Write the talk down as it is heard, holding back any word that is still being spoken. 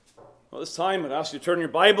Well, this time I'd ask you to turn your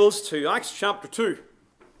Bibles to Acts chapter 2.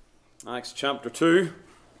 Acts chapter 2.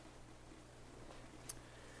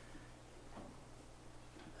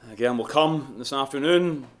 Again, we'll come this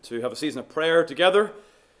afternoon to have a season of prayer together.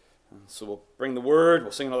 And so we'll bring the word,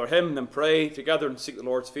 we'll sing another hymn, then pray together and seek the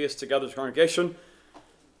Lord's face together as a congregation.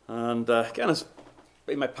 And again, it's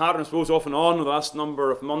been my pattern, I suppose, off and on the last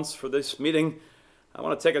number of months for this meeting. I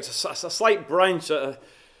want to take a slight branch, a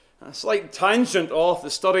slight tangent off the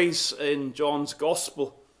studies in John's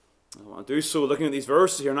Gospel. I want to do so looking at these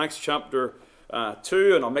verses here in Acts chapter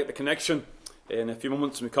 2, and I'll make the connection in a few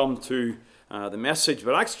moments when we come to the message.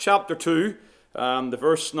 But Acts chapter 2, the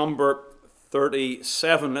verse number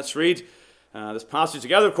 37. Let's read this passage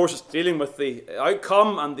together. Of course, it's dealing with the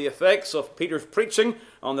outcome and the effects of Peter's preaching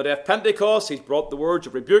on the day of Pentecost. He's brought the words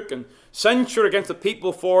of rebuke and censure against the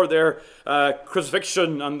people for their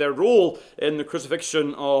crucifixion and their role in the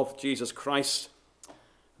crucifixion of Jesus Christ.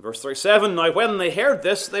 Verse 37, Now when they heard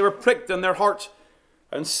this, they were pricked in their heart,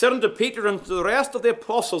 and said unto Peter and to the rest of the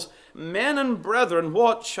apostles, Men and brethren,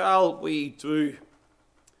 what shall we do?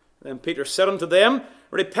 Then Peter said unto them,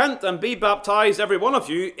 Repent and be baptized, every one of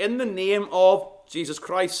you, in the name of Jesus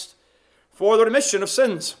Christ, for the remission of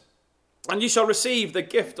sins, and ye shall receive the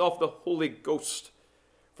gift of the Holy Ghost.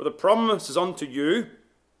 For the promise is unto you,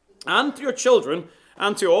 and to your children,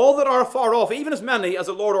 and to all that are afar off, even as many as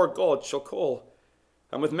the Lord our God shall call.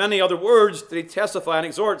 And with many other words did he testify and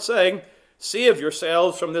exhort, saying, Save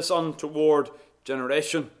yourselves from this untoward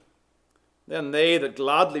generation. Then they that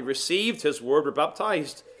gladly received his word were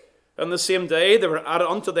baptized. And the same day there were added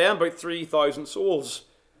unto them about 3,000 souls.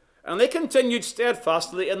 And they continued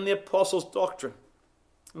steadfastly in the apostles' doctrine,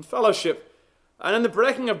 and fellowship, and in the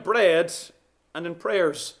breaking of bread, and in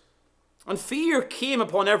prayers. And fear came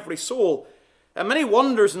upon every soul, and many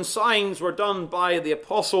wonders and signs were done by the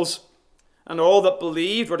apostles. And all that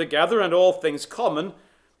believed were together, and all things common,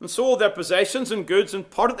 and sold their possessions and goods, and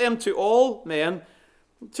parted them to all men,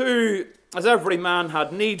 to as every man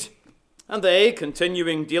had need. And they,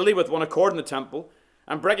 continuing daily with one accord in the temple,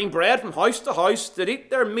 and breaking bread from house to house, did eat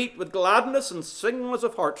their meat with gladness and singleness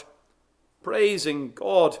of heart, praising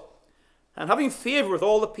God, and having favour with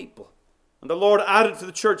all the people. And the Lord added to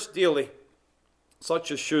the church daily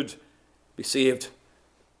such as should be saved.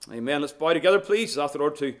 Amen. Let's bow together, please. Ask the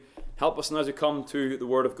Lord to help us now as we come to the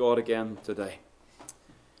Word of God again today.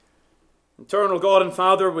 Eternal God and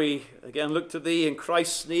Father, we again look to Thee in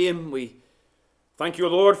Christ's name. We thank You,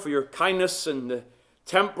 Lord, for Your kindness and the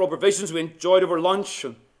temporal provisions we enjoyed over lunch.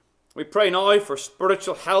 And we pray now for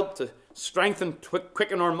spiritual help to strengthen,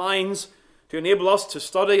 quicken our minds, to enable us to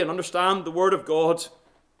study and understand the Word of God.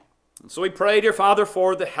 And so we pray, dear Father,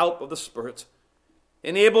 for the help of the Spirit.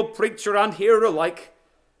 Enable preacher and hearer alike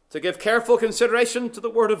to give careful consideration to the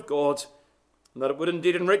Word of God, and that it would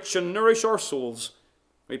indeed enrich and nourish our souls.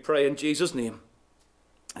 We pray in Jesus' name.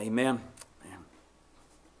 Amen.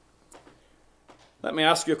 Let me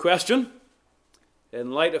ask you a question.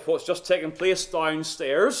 In light of what's just taken place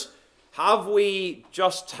downstairs, have we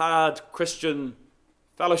just had Christian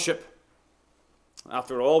fellowship?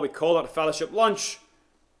 After all, we call that a fellowship lunch.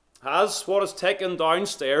 Has what is taken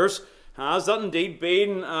downstairs, has that indeed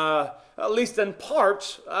been, at least in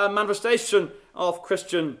part, a manifestation of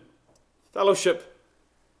Christian fellowship?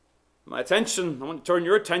 I want to turn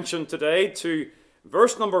your attention today to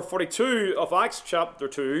verse number 42 of Acts chapter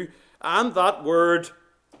 2, and that word,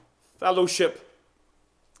 fellowship.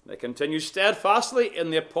 They continue steadfastly in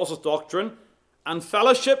the apostles' doctrine, and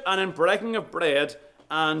fellowship, and in breaking of bread,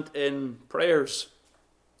 and in prayers.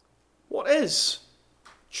 What is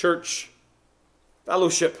church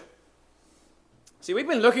fellowship? See, we've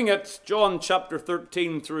been looking at John chapter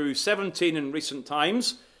 13 through 17 in recent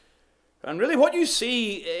times, and really what you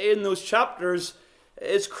see in those chapters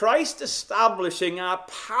is Christ establishing a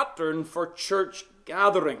pattern for church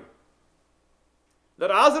gathering. That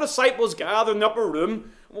as the disciples gather in the upper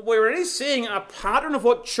room, we're really seeing a pattern of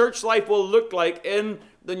what church life will look like in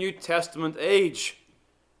the New Testament age.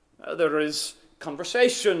 There is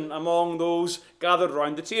conversation among those gathered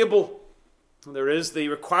around the table. There is the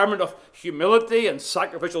requirement of humility and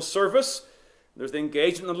sacrificial service. There's the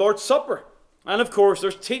engagement in the Lord's Supper. And of course,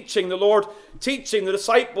 there's teaching, the Lord teaching the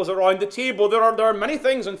disciples around the table. There are many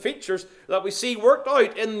things and features that we see worked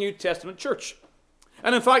out in the New Testament church.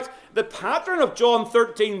 And in fact, the pattern of John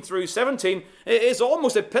 13 through 17 is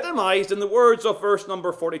almost epitomized in the words of verse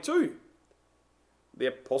number 42. The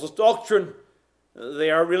apostles' doctrine, they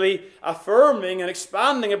are really affirming and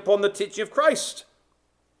expanding upon the teaching of Christ.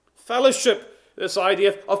 Fellowship, this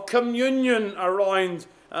idea of communion around,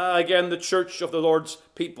 again, the church of the Lord's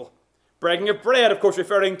people. Breaking of bread, of course,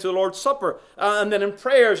 referring to the Lord's Supper. And then in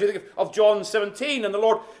prayers, you think of John 17 and the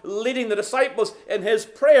Lord leading the disciples in his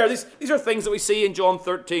prayer. These are things that we see in John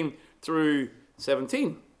 13 through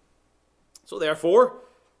 17. So therefore,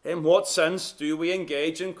 in what sense do we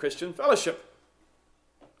engage in Christian fellowship?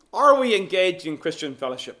 Are we engaged in Christian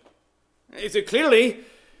fellowship? Is it clearly,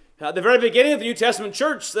 at the very beginning of the New Testament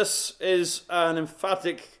church, this is an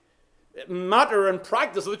emphatic matter and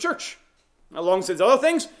practice of the church. Alongside other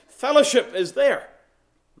things, fellowship is there.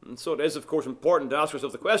 And so it is, of course, important to ask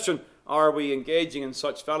ourselves the question, are we engaging in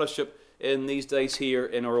such fellowship in these days here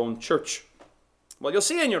in our own church? Well, you'll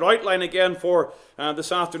see in your outline again for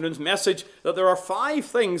this afternoon's message that there are four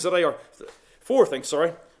things that are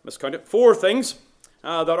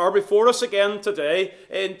before us again today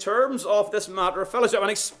in terms of this matter of fellowship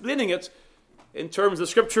and explaining it in terms of the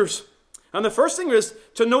Scriptures. And the first thing is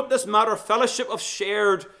to note this matter of fellowship of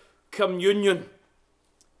shared communion.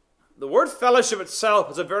 The word fellowship itself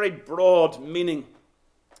has a very broad meaning.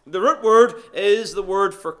 The root word is the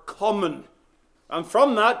word for common. And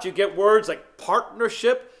from that you get words like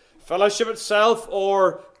partnership, fellowship itself,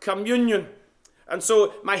 or communion. And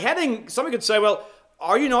so my heading, somebody could say, well,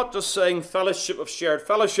 are you not just saying fellowship of shared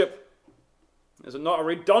fellowship? Is it not a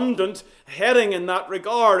redundant heading in that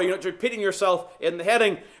regard? Are you not repeating yourself in the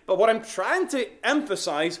heading? But what I'm trying to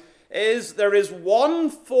emphasize is there is one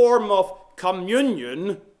form of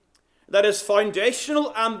communion that is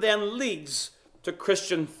foundational and then leads to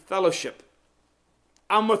Christian fellowship.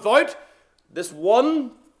 And without this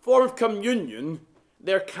one form of communion,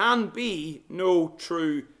 there can be no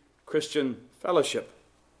true Christian fellowship.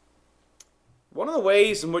 One of the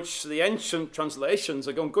ways in which the ancient translations,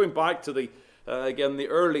 going back to the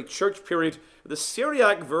early church period, the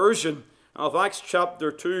Syriac version of Acts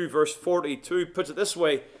chapter 2, verse 42, puts it this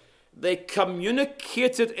way: they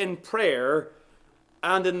communicated in prayer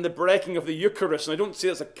and in the breaking of the Eucharist. And I don't see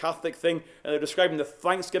it as a Catholic thing. They're describing the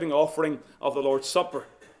thanksgiving offering of the Lord's Supper.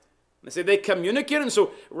 They say they communicated, and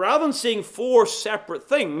so rather than seeing four separate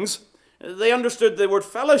things, they understood the word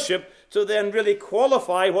fellowship to then really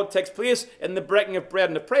qualify what takes place in the breaking of bread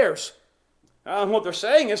and the prayers. And what they're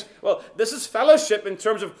saying is, well, this is fellowship in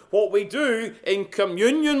terms of what we do in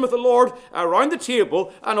communion with the Lord around the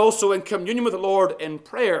table and also in communion with the Lord in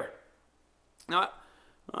prayer. Now,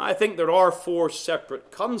 I think there are four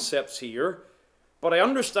separate concepts here, but I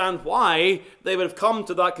understand why they would have come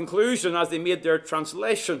to that conclusion as they made their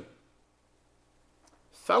translation.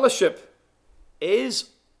 Fellowship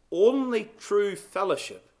is only true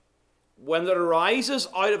fellowship when it arises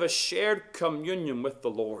out of a shared communion with the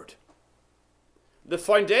Lord. The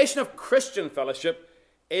foundation of Christian fellowship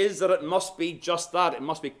is that it must be just that. It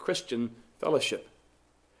must be Christian fellowship.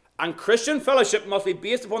 And Christian fellowship must be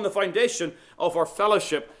based upon the foundation of our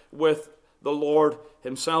fellowship with the Lord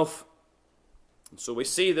himself. And so we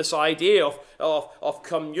see this idea of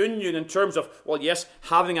communion in terms of, well, yes,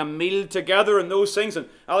 having a meal together and those things. And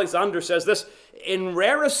Alexander says this, in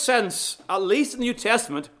rarest sense, at least in the New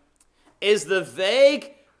Testament, is the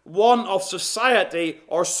vague one of society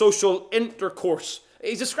or social intercourse.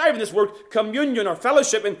 He's describing this word communion or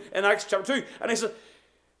fellowship in Acts chapter 2. And he says,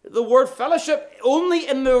 the word fellowship only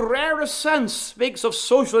in the rarest sense speaks of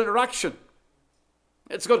social interaction.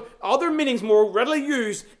 It's got other meanings more readily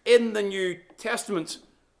used in the New Testament.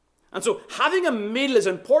 And so having a meal is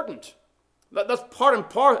important. That's part and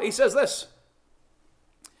part. He says this.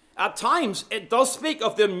 At times, it does speak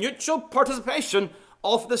of the mutual participation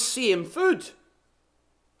of the same food.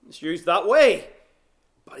 It's used that way.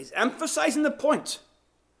 But he's emphasizing the point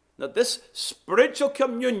that this spiritual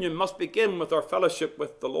communion must begin with our fellowship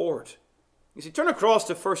with the Lord. You see, turn across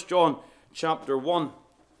to 1 John chapter 1.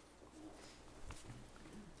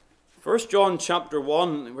 1 John chapter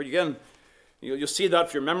 1, where again, you'll see that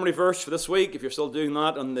for your memory verse for this week. If you're still doing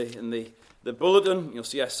that in the bulletin, you'll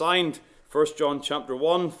see I signed 1 John chapter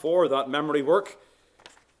 1 for that memory work.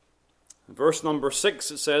 Verse number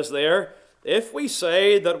 6, it says there, if we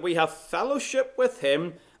say that we have fellowship with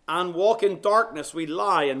him and walk in darkness, we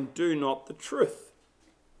lie and do not the truth.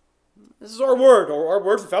 This is our word. Our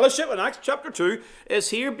word for fellowship in Acts chapter 2 is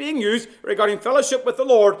here being used regarding fellowship with the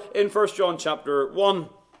Lord in 1 John chapter 1.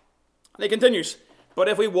 And he continues, but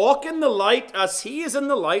if we walk in the light as he is in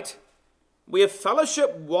the light, we have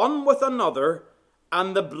fellowship one with another,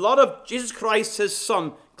 and the blood of Jesus Christ his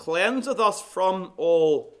Son cleanseth us from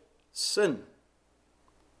all sin.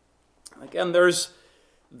 Again, there's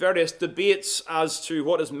various debates as to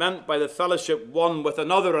what is meant by the fellowship one with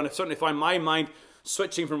another, and I've certainly found my mind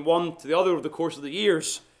switching from one to the other over the course of the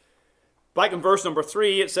years. Back in verse number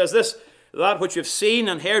 3, it says this, that which you have seen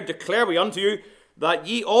and heard declare we unto you, that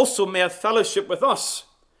ye also may have fellowship with us.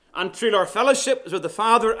 And truly our fellowship is with the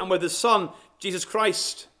Father and with his Son, Jesus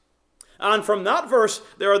Christ. And from that verse,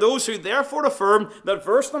 there are those who therefore affirm that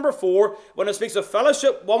verse number 4, when it speaks of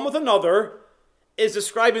fellowship one with another, is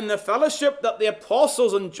describing the fellowship that the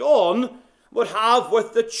apostles and John would have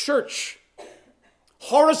with the church.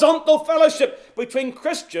 Horizontal fellowship between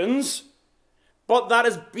Christians, but that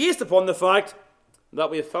is based upon the fact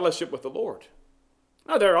that we have fellowship with the Lord.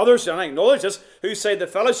 Now, there are others, and I acknowledge this, who say the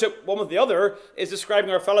fellowship one with the other is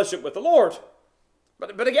describing our fellowship with the Lord.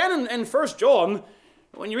 But again, in 1 John,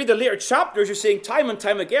 when you read the later chapters, you're seeing time and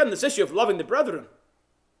time again this issue of loving the brethren.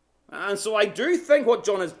 And so I do think what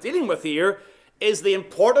John is dealing with here is the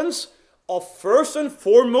importance of first and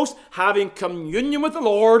foremost having communion with the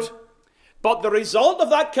Lord, but the result of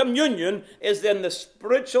that communion is then the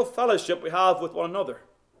spiritual fellowship we have with one another.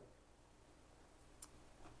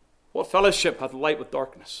 What fellowship hath light with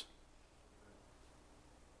darkness?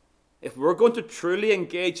 If we're going to truly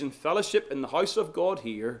engage in fellowship in the house of God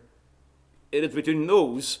here, it is between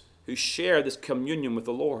those who share this communion with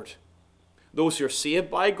the Lord. Those who are saved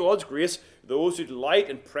by God's grace, those who delight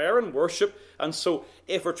in prayer and worship. And so,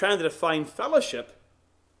 if we're trying to define fellowship,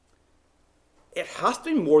 it has to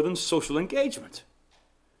be more than social engagement.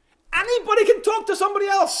 Anybody can talk to somebody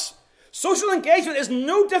else. Social engagement is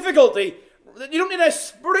no difficulty. You don't need a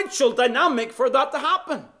spiritual dynamic for that to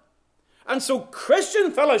happen. And so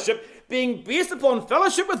Christian fellowship, being based upon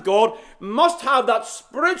fellowship with God, must have that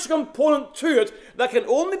spiritual component to it that can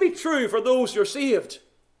only be true for those who are saved.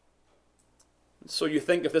 And so you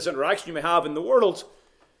think of this interaction you may have in the world.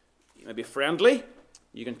 You may be friendly.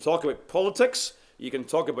 You can talk about politics. You can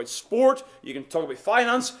talk about sport. You can talk about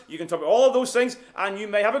finance. You can talk about all of those things, and you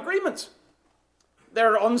may have agreement.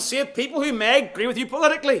 There are unsaved people who may agree with you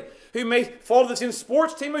politically, who may follow the same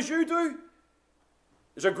sports team as you do.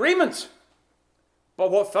 There's agreement.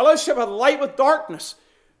 But what fellowship hath light with darkness?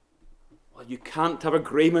 Well, you can't have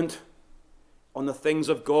agreement on the things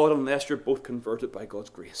of God unless you're both converted by God's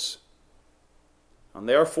grace. And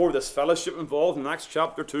therefore, this fellowship involved in Acts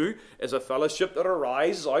chapter 2 is a fellowship that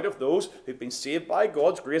arises out of those who've been saved by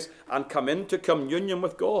God's grace and come into communion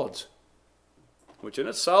with God, which in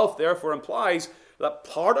itself, therefore, implies that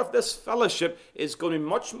part of this fellowship is going to be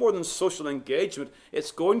much more than social engagement.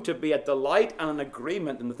 It's going to be a delight and an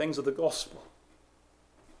agreement in the things of the gospel.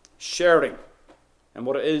 Sharing in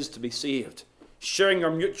what it is to be saved. Sharing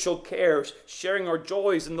our mutual cares. Sharing our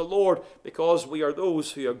joys in the Lord, because we are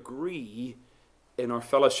those who agree in our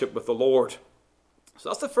fellowship with the Lord. So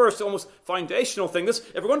that's the first, almost foundational thing.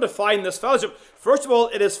 If we're going to define this fellowship, first of all,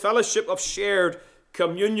 it is fellowship of shared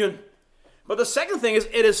communion. But the second thing is,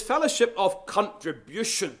 it is fellowship of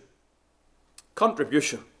contribution.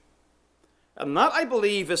 Contribution. And that, I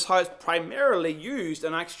believe, is how it's primarily used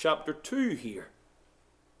in Acts chapter 2 here.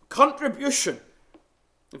 Contribution.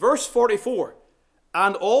 Verse 44.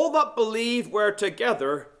 And all that believed were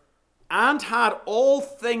together and had all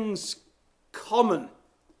things common.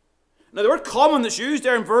 Now, the word common that's used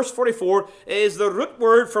there in verse 44 is the root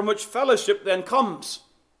word from which fellowship then comes.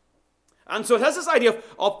 And so it has this idea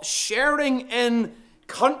of sharing in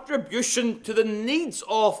contribution to the needs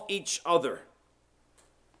of each other.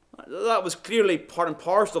 That was clearly part and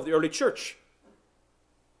parcel of the early church.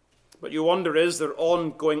 But you wonder, is there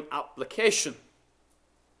ongoing application?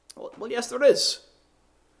 Well, yes, there is.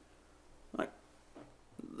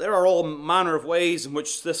 There are all manner of ways in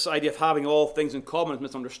which this idea of having all things in common is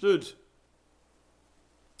misunderstood.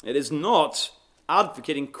 It is not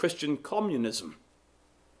advocating Christian communism.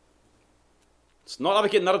 It's not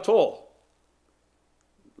advocating that at all.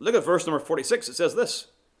 Look at verse number 46. It says this.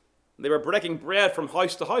 They were breaking bread from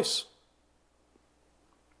house to house.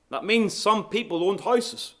 That means some people owned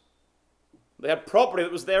houses. They had property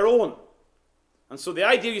that was their own. And so the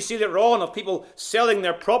idea you see later on of people selling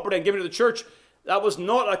their property and giving it to the church, that was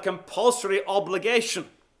not a compulsory obligation.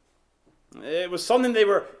 It was something they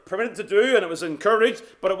were permitted to do, and it was encouraged,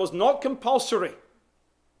 but it was not compulsory.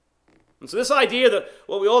 And so this idea that,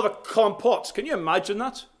 well, we all have a common pot, can you imagine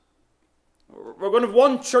that? We're going to have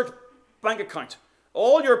one church bank account.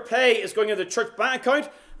 All your pay is going into the church bank account,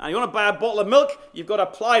 and you want to buy a bottle of milk, you've got to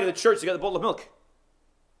apply to the church to get the bottle of milk.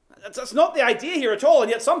 That's not the idea here at all, and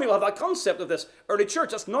yet some people have that concept of this early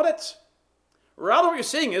church. That's not it. Rather, what you're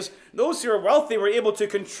seeing is those who are wealthy were able to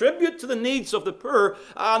contribute to the needs of the poor,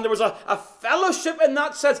 and there was a fellowship in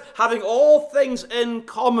that sense, having all things in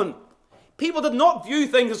common. People did not view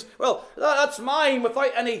things as, well, that's mine,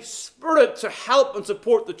 without any spirit to help and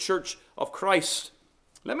support the church of Christ.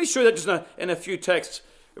 Let me show you that just in a few texts.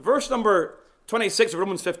 Verse number 26 of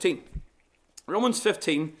Romans 15. Romans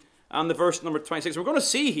 15 and the verse number 26. We're going to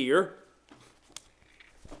see here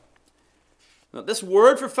Now, this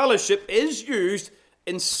word for fellowship is used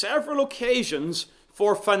in several occasions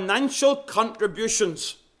for financial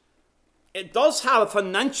contributions. It does have a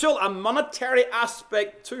financial and monetary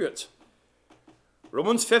aspect to it.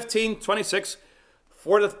 Romans 15:26,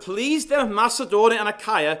 for it hath pleased them of Macedonia and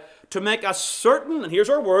Achaia to make a certain, and here's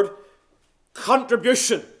our word,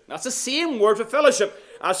 contribution. That's the same word for fellowship,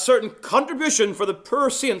 a certain contribution for the poor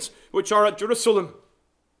saints which are at Jerusalem.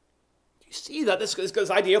 You see that this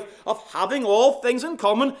idea of having all things in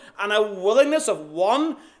common and a willingness of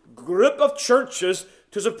one group of churches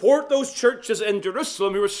to support those churches in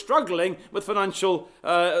Jerusalem who were struggling with financial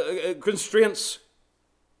constraints.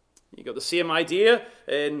 You got the same idea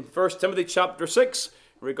in 1 Timothy chapter 6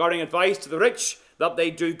 regarding advice to the rich, that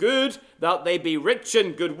they do good, that they be rich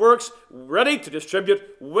in good works, ready to distribute,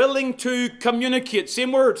 willing to communicate.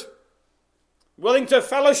 Same word. Willing to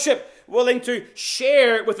fellowship, willing to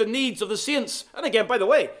share with the needs of the saints. And again, by the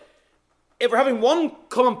way, if we're having one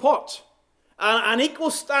common pot, an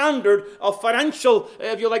equal standard of financial,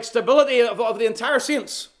 if you like, stability of the entire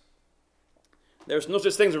saints, there's no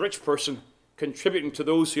such thing as a rich person contributing to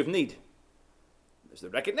those who have need. There's the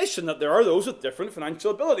recognition that there are those with different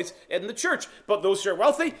financial abilities in the church, but those who are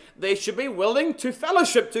wealthy, they should be willing to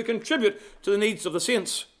fellowship, to contribute to the needs of the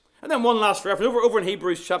saints. And then one last reference, over in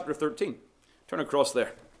Hebrews chapter 13. Turn across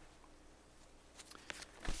there.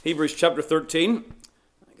 Hebrews chapter 13,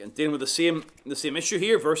 again dealing with the same issue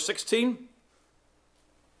here, verse 16.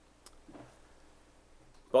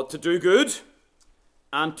 But to do good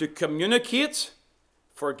and to communicate,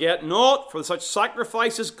 forget not, for such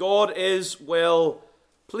sacrifices God is well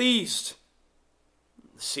pleased.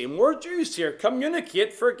 The same word used here,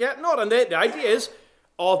 communicate, forget not. And the idea is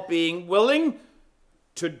of being willing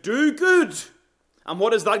to do good. And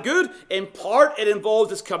what is that good? In part, it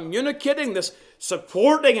involves this communicating, this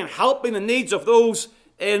supporting and helping the needs of those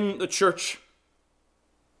in the church.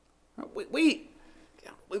 We've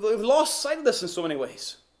lost sight of this in so many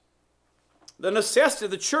ways. The necessity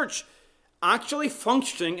of the church actually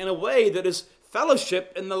functioning in a way that is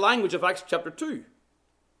fellowship in the language of Acts chapter 2.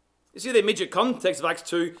 You see, the immediate context of Acts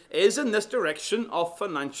 2 is in this direction of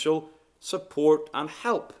financial support and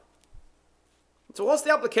help. So what's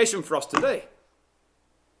the application for us today?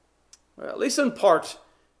 Well, at least in part,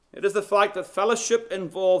 it is the fact that fellowship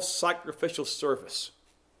involves sacrificial service.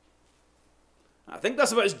 I think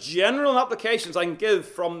that's about as general an application as I can give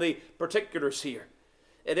from the particulars here.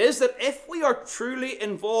 It is that if we are truly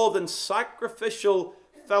involved in sacrificial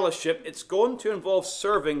fellowship, it's going to involve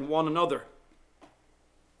serving one another.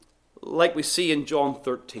 Like we see in John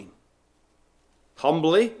 13.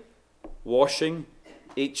 Humbly washing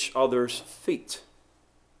each other's feet.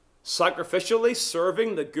 Sacrificially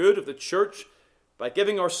serving the good of the church by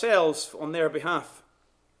giving ourselves on their behalf.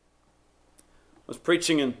 I was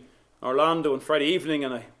preaching in Orlando on Friday evening,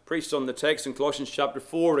 and I preached on the text in Colossians chapter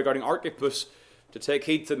 4 regarding Archippus to take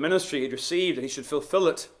heed to the ministry he'd received, and he should fulfill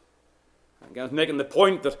it. Again, I was making the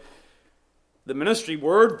point that the ministry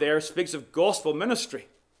word there speaks of gospel ministry,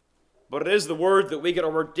 but it is the word that we get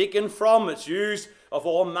our word deacon from. It's used of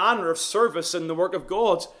all manner of service in the work of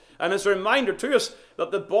God, and it's a reminder to us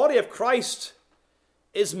that the body of Christ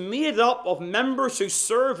is made up of members who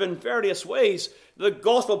serve in various ways. The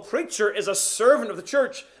gospel preacher is a servant of the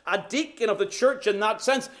church, a deacon of the church in that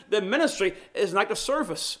sense. The ministry is an act of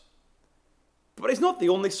service. But he's not the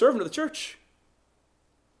only servant of the church.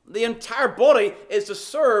 The entire body is to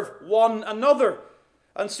serve one another.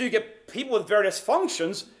 And so you get people with various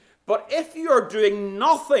functions, but if you are doing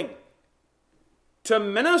nothing to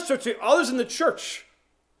minister to others in the church,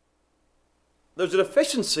 there's a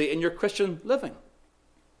deficiency in your Christian living.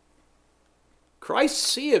 Christ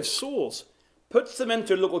saves souls, puts them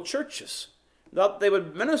into local churches, that they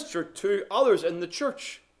would minister to others in the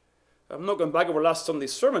church. I'm not going back over last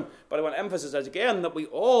Sunday's sermon, but I want to emphasize again that we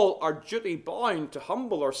all are duty bound to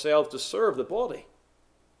humble ourselves to serve the body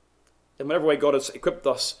in whatever way God has equipped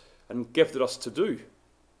us and gifted us to do.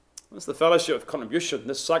 That's the fellowship of contribution,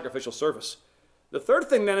 this sacrificial service. The third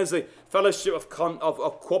thing then is the fellowship of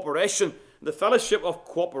cooperation. The fellowship of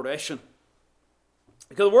cooperation.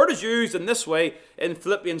 Because the word is used in this way in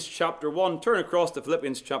Philippians chapter 1. Turn across to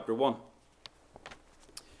Philippians chapter 1.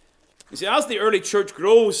 You see, as the early church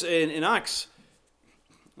grows in Acts,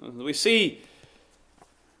 we see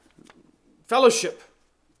fellowship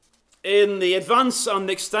in the advance and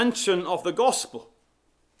extension of the gospel.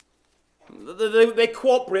 They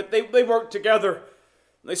cooperate, they work together.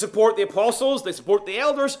 They support the apostles, they support the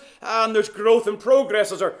elders, and there's growth and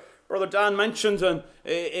progress. As our Brother Dan mentioned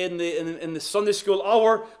in the Sunday school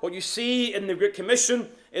hour, what you see in the Great Commission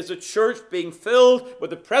is the church being filled with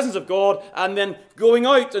the presence of God and then going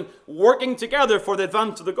out and working together for the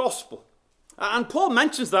advance of the gospel. And Paul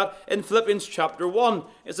mentions that in Philippians chapter 1.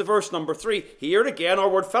 It's the verse number 3. Here again our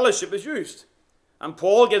word fellowship is used. And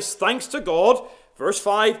Paul gives thanks to God, verse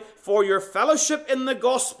 5, for your fellowship in the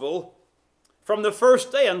gospel from the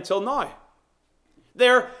first day until now.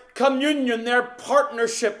 Their communion, their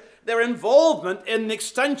partnership, their involvement in the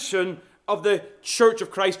extension of the church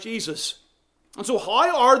of Christ Jesus. And so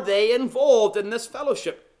how are they involved in this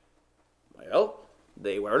fellowship? Well,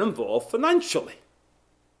 they were involved financially.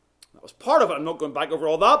 That was part of it. I'm not going back over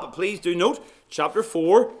all that, but please do note chapter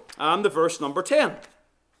 4 and the verse number 10.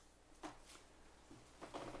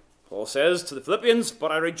 Paul says to the Philippians,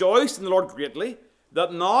 but I rejoiced in the Lord greatly,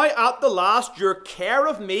 that now at the last your care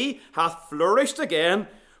of me hath flourished again,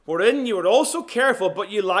 wherein you were also careful, but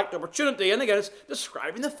you lacked opportunity. And again, it's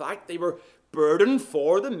describing the fact they were burdened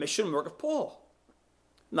for the mission work of Paul.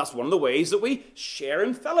 And that's one of the ways that we share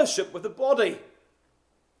in fellowship with the body.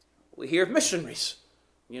 We hear of missionaries,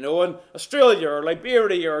 in Australia or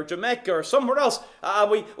Liberia or Jamaica or somewhere else.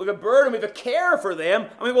 We have a burden, we have a care for them.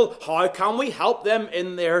 How can we help them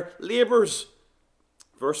in their labours?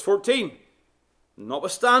 Verse 14,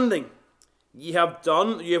 notwithstanding, ye have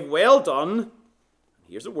well done,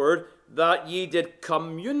 here's the word, that ye did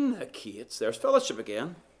communicate, there's fellowship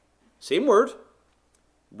again, same word,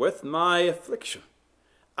 with my affliction.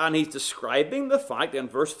 And he's describing the fact, and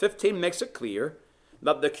verse 15 makes it clear,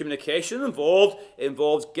 that the communication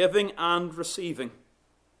involves giving and receiving.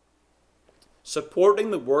 Supporting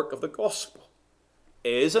the work of the gospel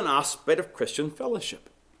is an aspect of Christian fellowship.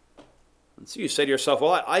 And so you say to yourself,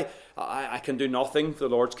 well, I can do nothing for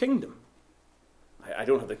the Lord's kingdom. I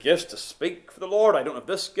don't have the gifts to speak for the Lord. I don't have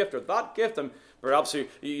this gift or that gift. And perhaps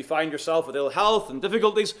you find yourself with ill health and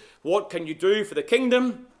difficulties. What can you do for the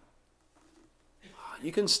kingdom?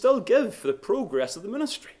 You can still give for the progress of the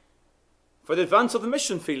ministry, for the advance of the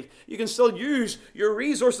mission field. You can still use your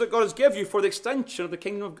resources that God has given you for the extension of the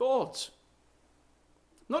kingdom of God.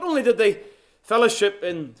 Not only did they fellowship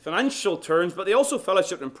in financial terms, but they also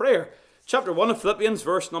fellowshiped in prayer. Chapter 1 of Philippians,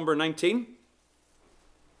 verse number 19.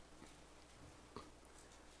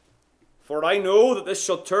 For I know that this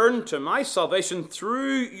shall turn to my salvation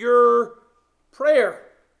through your prayer.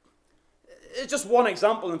 It's just one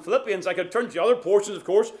example in Philippians. I could turn to other portions, of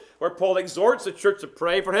course, where Paul exhorts the church to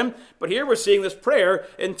pray for him. But here we're seeing this prayer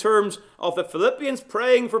in terms of the Philippians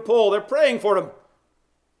praying for Paul. They're praying for him.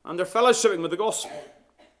 And they're fellowshipping with the gospel.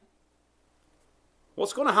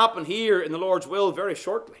 What's going to happen here in the Lord's will very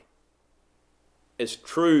shortly is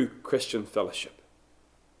true Christian fellowship.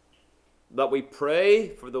 That we pray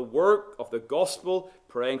for the work of the gospel,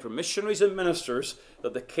 praying for missionaries and ministers,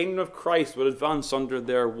 that the kingdom of Christ would advance under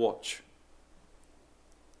their watch.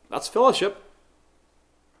 That's fellowship.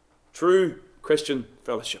 True Christian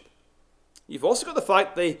fellowship. You've also got the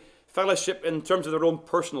fact they fellowship in terms of their own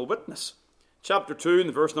personal witness. Chapter 2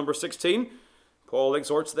 and verse number 16, Paul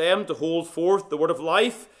exhorts them to hold forth the word of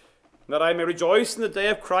life, that I may rejoice in the day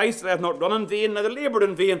of Christ, that I have not run in vain, neither laboured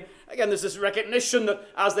in vain. Again, there's this recognition that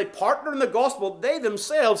as they partner in the gospel, they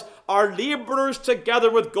themselves are labourers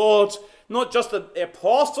together with God. Not just the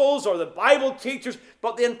apostles or the Bible teachers,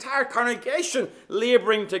 but the entire congregation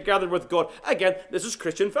labouring together with God. Again, this is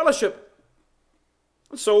Christian fellowship.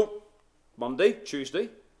 And so, Monday, Tuesday,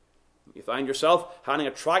 you find yourself handing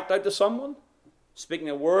a tract out to someone, speaking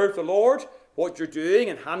a word for the Lord. What you're doing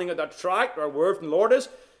and handing out that tract or a word from the Lord is,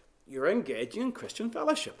 you're engaging in Christian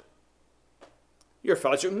fellowship. You're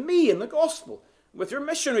fellowship with me in the gospel, with your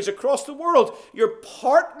missionaries across the world. You're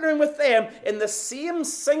partnering with them in the same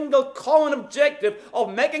single common objective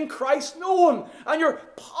of making Christ known. And you're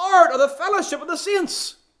part of the fellowship of the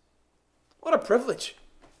saints. What a privilege.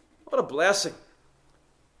 What a blessing.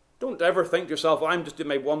 Don't ever think to yourself, I'm just doing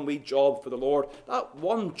my one wee job for the Lord. That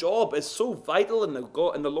one job is so vital in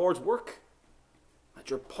the Lord's work that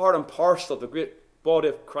you're part and parcel of the great body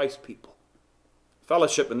of Christ's people.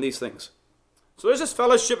 Fellowship in these things. So there's this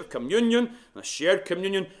fellowship of communion, and a shared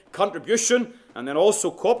communion, contribution, and then also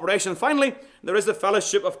cooperation. Finally, there is the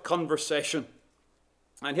fellowship of conversation.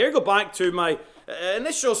 And here I go back to my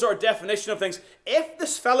initial sort of definition of things. If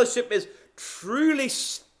this fellowship is truly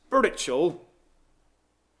spiritual,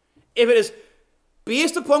 if it is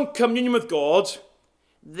based upon communion with God,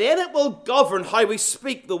 then it will govern how we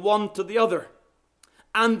speak the one to the other.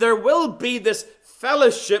 And there will be this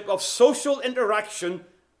fellowship of social interaction,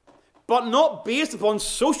 but not based upon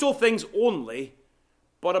social things only,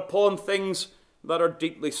 but upon things that are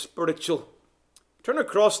deeply spiritual. Turn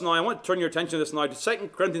across now. I want to turn your attention to this now, to 2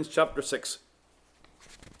 Corinthians chapter 6.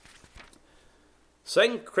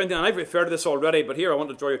 2 Corinthians, and I've referred to this already, but here I want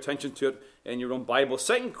to draw your attention to it in your own Bible.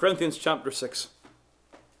 2 Corinthians chapter 6.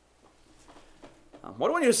 What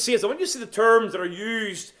I want you to see is, I want you to see the terms that are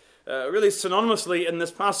used really synonymously in this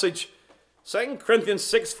passage. 2 Corinthians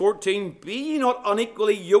 6:14, be ye not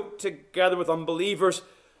unequally yoked together with unbelievers,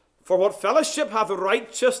 for what fellowship hath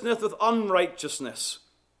righteousness with unrighteousness?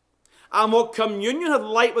 And what communion hath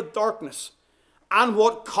light with darkness? And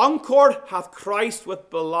what concord hath Christ with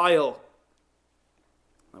Belial?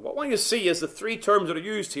 Now, what I want you to see is the three terms that are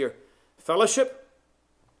used here: fellowship,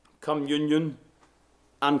 communion,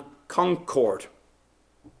 and concord,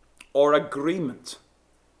 or agreement.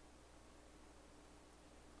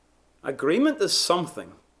 Agreement is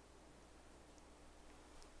something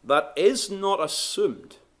that is not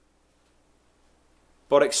assumed,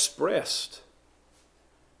 but expressed.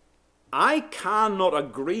 I cannot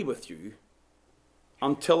agree with you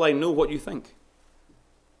until I know what you think.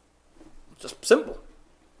 It's just simple.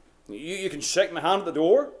 You can shake my hand at the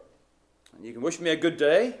door, and you can wish me a good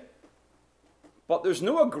day, but there's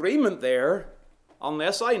no agreement there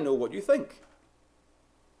unless I know what you think.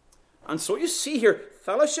 And so you see here,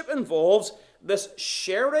 fellowship involves this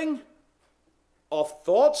sharing of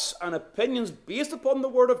thoughts and opinions based upon the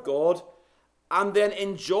Word of God, and then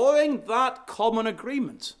enjoying that common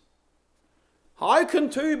agreement. How can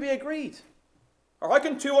two be agreed? Or how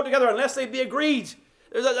can two work together unless they be agreed?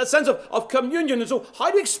 There's a sense of communion. And so how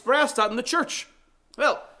do we express that in the church?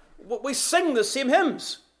 Well, we sing the same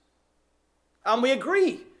hymns, and we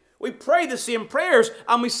agree. We pray the same prayers,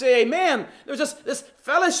 and we say amen. There's this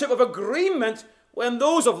fellowship of agreement when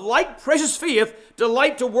those of like precious faith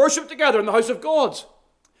delight to worship together in the house of God.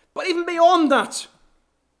 But even beyond that,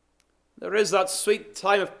 there is that sweet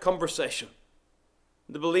time of conversation.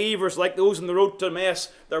 The believers, like those on the road to Emmaus,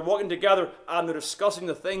 they're walking together and they're discussing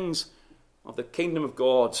the things of the kingdom of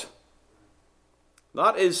God.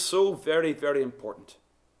 That is so very, very important.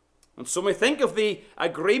 And so when we think of the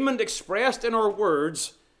agreement expressed in our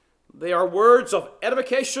words, they are words of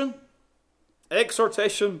edification,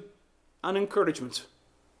 exhortation, and encouragement.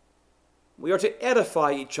 We are to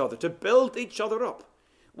edify each other, to build each other up.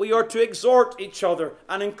 We are to exhort each other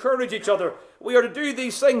and encourage each other. We are to do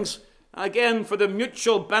these things, again, for the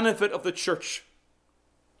mutual benefit of the church.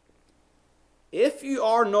 If you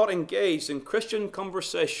are not engaged in Christian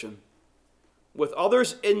conversation with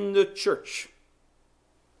others in the church,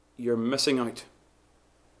 you're missing out.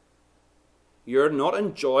 You're not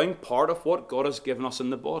enjoying part of what God has given us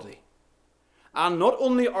in the body. And not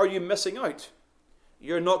only are you missing out,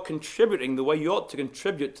 you're not contributing the way you ought to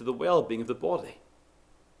contribute to the well-being of the body.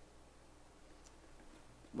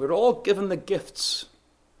 We're all given the gifts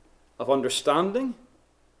of understanding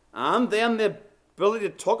and then the ability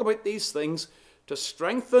to talk about these things to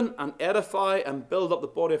strengthen and edify and build up the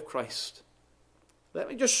body of Christ. Let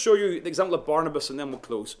me just show you the example of Barnabas and then we'll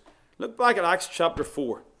close. Look back at Acts chapter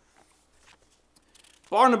 4.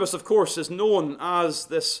 Barnabas, of course, is known as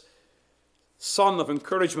this son of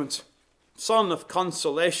encouragement, son of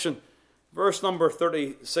consolation. Verse number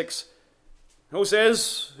 36. Who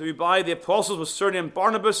says, who by the apostles was surnamed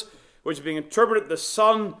Barnabas, which is being interpreted the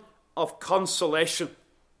son of consolation.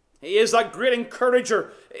 He is that great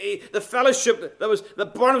encourager. The fellowship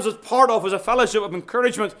that Barnabas was part of was a fellowship of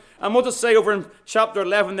encouragement. And what to say over in chapter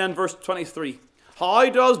 11 then, verse 23. How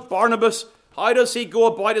does he go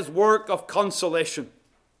about his work of consolation?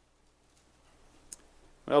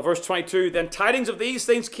 Well, verse 22, then tidings of these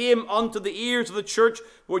things came unto the ears of the church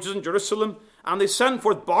which is in Jerusalem, and they sent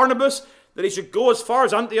forth Barnabas, that he should go as far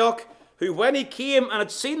as Antioch, who when he came and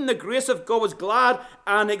had seen the grace of God was glad,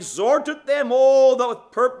 and exhorted them all that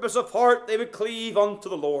with purpose of heart they would cleave unto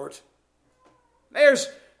the Lord. There's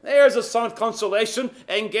a son of consolation,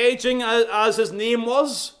 engaging as his name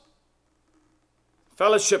was,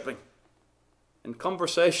 fellowshipping in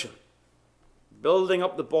conversation, building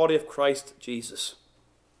up the body of Christ Jesus.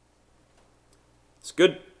 It's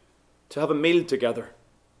good to have a meal together,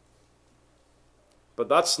 but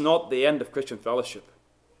that's not the end of Christian fellowship.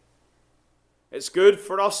 It's good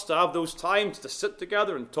for us to have those times to sit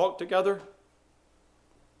together and talk together.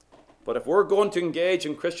 But if we're going to engage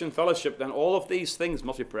in Christian fellowship, then all of these things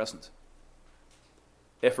must be present.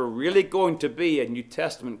 If we're really going to be a New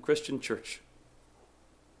Testament Christian church.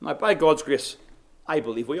 Now, by God's grace, I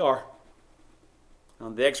believe we are.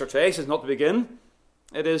 And the exhortation is not to begin.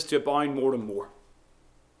 It is to abound more and more.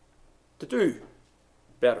 To do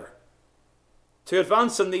better. To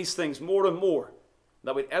advance in these things more and more.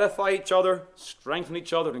 That we edify each other, strengthen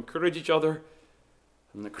each other, encourage each other,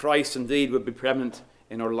 and that Christ indeed would be preeminent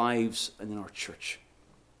in our lives and in our church.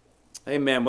 Amen.